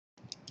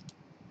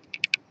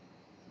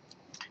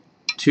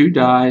two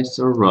dice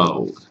are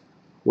rolled,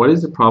 what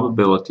is the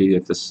probability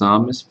that the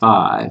sum is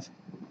 5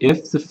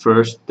 if the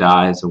first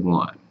die is a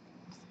 1?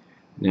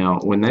 Now,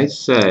 when they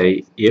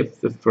say if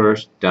the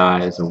first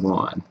die is a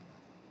 1,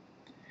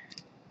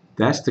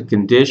 that's the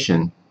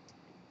condition.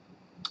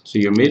 So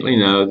you immediately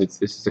know that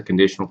this is a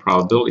conditional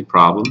probability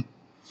problem,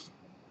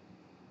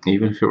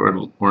 even if it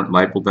weren't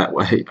labeled that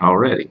way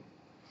already.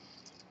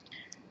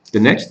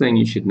 The next thing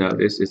you should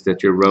notice is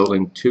that you're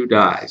rolling two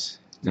dice.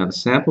 Now the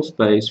sample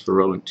space for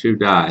rolling two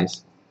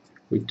dice,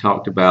 we've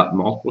talked about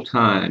multiple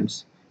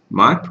times.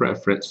 My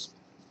preference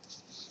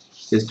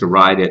is to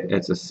write it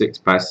as a 6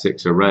 by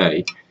 6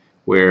 array,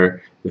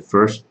 where the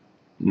first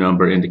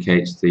number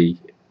indicates the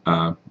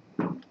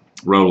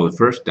roll of the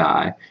first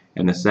die,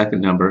 and the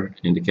second number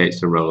indicates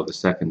the roll of the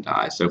second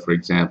die. So for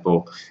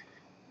example,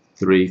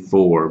 3,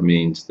 4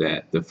 means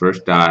that the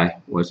first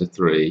die was a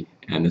 3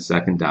 and the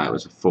second die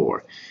was a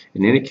 4.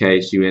 In any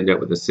case, you end up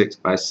with a 6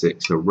 by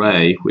 6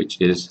 array, which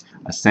is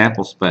a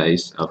sample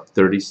space of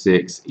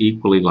 36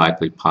 equally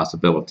likely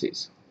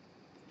possibilities.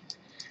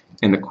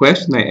 And the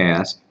question they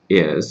ask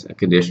is a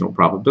conditional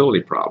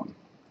probability problem.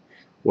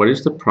 What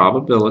is the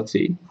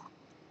probability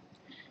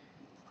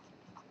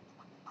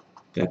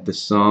that the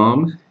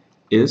sum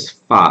is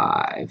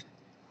 5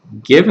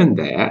 given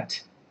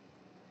that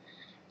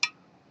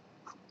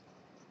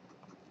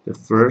the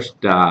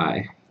first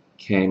die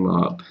came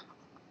up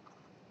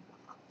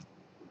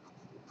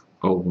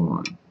a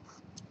 1?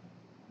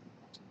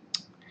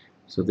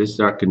 So this is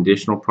our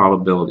conditional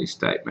probability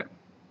statement.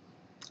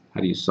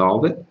 How do you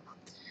solve it?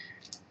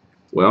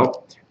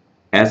 Well,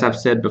 as I've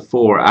said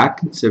before, I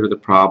consider the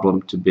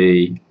problem to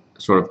be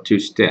sort of two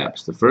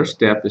steps. The first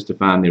step is to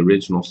find the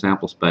original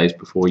sample space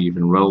before you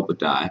even roll the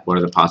die. What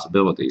are the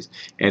possibilities?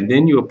 And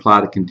then you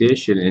apply the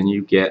condition and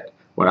you get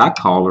what I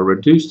call a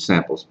reduced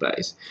sample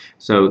space.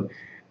 So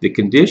the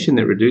condition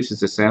that reduces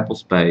the sample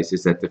space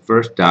is that the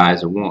first die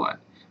is a 1.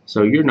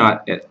 So you're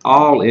not at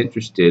all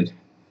interested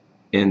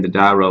in the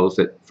die rolls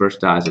that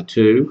first die is a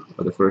 2,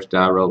 or the first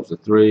die roll is a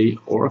 3,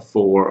 or a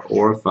 4,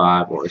 or a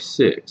 5, or a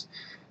 6.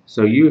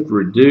 So you've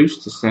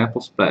reduced the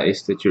sample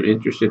space that you're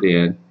interested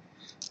in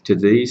to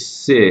these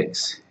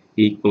 6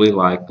 equally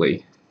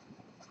likely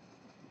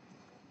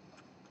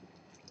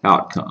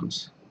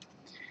outcomes.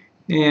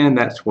 And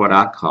that's what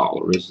I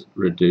call a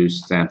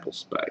reduced sample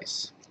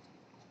space.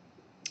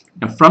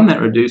 Now from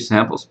that reduced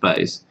sample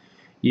space,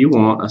 you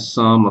want a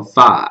sum of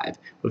 5.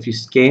 But if you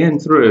scan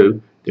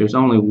through, there's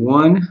only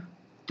one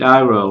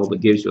die roll that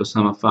gives you a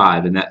sum of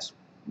 5, and that's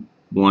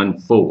 1,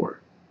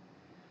 4.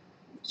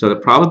 So the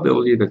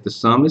probability that the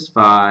sum is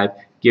 5,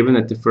 given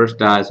that the first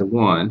die is a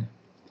 1,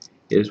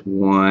 is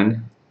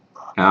 1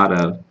 out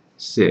of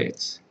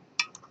 6,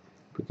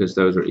 because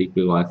those are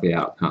equally likely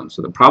outcomes.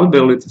 So the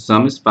probability that the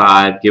sum is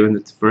 5, given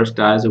that the first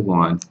die is a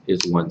 1, is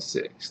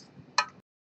 1/6.